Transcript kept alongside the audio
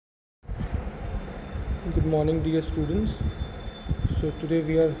Good morning, dear students. So today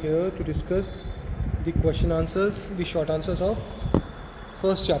we are here to discuss the question answers, the short answers of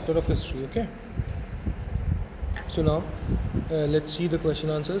first chapter of history. Okay. So now let's see the question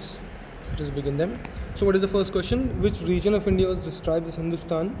answers. Let us begin them. So what is the first question? Which region of India was described as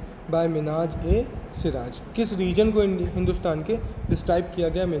Hindustan by Minhaj A Siraj? किस reason को हिंदुस्तान के describe किया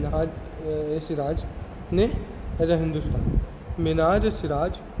गया मिनहाज ए सिराज ने as a Hindustan? Minhaj A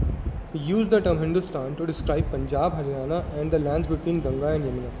Siraj use the term Hindustan to describe Punjab Haryana and the lands between Ganga and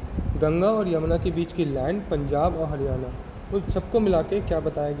Yamuna. Ganga और यमुना के बीच की land Punjab और हरियाणा उस सबको मिला के क्या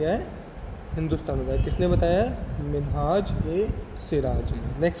बताया गया है? हिंदुस्तान बताया. किसने बताया है? मिनहाज ए सिराज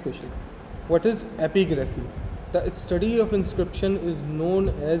ने. Next question. What is epigraphy? The study of inscription is known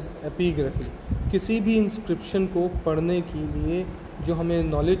as epigraphy. किसी भी इंस्क्रिप्शन को पढ़ने के लिए जो हमें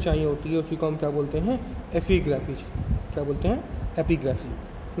नॉलेज चाहिए होती है उसी को हम क्या बोलते हैं? एपिग्राफी. क्या बोलते हैं? Epigraphy.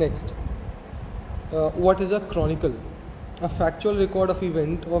 Next, what is a chronicle? A factual record of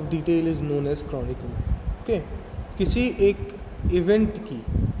event of detail is known as chronicle. Okay, किसी एक इवेंट की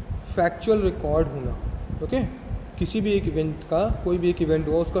फैक्चुअल रिकॉर्ड होना. ओके, किसी भी एक इवेंट का कोई भी एक इवेंट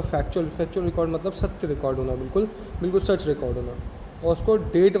हुआ उसका फैक्चुअल रिकॉर्ड मतलब सत्य रिकॉर्ड होना, बिल्कुल सच रिकॉर्ड होना, और उसको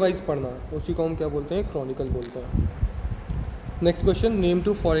डेट वाइज पढ़ना, उसी को हम क्या बोलते हैं? क्रॉनिकल बोलते हैं. Next question. Name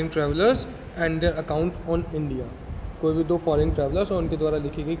to foreign travellers and their accounts on India. कोई भी दो फॉरेन ट्रैवलर्स और उनके द्वारा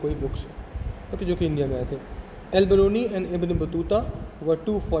लिखी गई कोई बुक्स, ओके, जो कि इंडिया में आए थे. अल बरूनी and Ibn Battuta were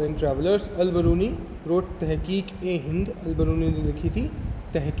to foreign travellers. Al बरूनी road तहकीक ए हिंद. अल बरूनी ने लिखी थी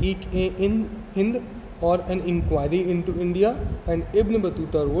तहकीक ए हिंद और an inquiry into India. And Ibn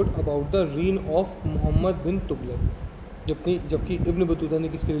Battuta wrote about the reign of Mohammad बिन तुगलक. जबकि इब्न बतूता ने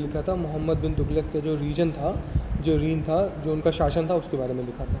किसके लिए लिखा था? मोहम्मद बिन तुगलक का जो रीजन था, जो रीन था, जो उनका शासन था, उसके बारे में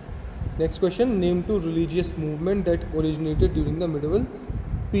लिखा था. Next question. Name to religious movement that originated during the medieval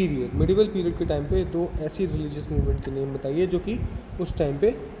period. Medieval period के टाइम पे दो ऐसी रिलीजियस मूवमेंट के नेम बताइए जो कि उस टाइम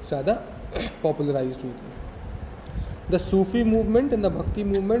पे ज़्यादा पॉपुलराइज्ड हुई थी. The Sufi movement and the भक्ति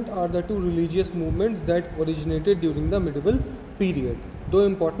movement are the two religious movements that originated during the medieval period. दो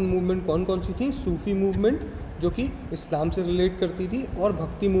इंपॉर्टेंट मूवमेंट कौन कौन सी थी? सूफी मूवमेंट जो कि इस्लाम से रिलेट करती थी, और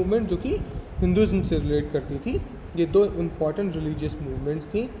भक्ति मूवमेंट जो कि हिंदुज़म से रिलेट करती थी. ये दो इंपॉर्टेंट रिलीजियस मूवमेंट्स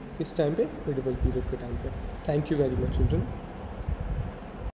थी किस टाइम पे? मिडिवल पीरियड के टाइम पे. Thank you very much children.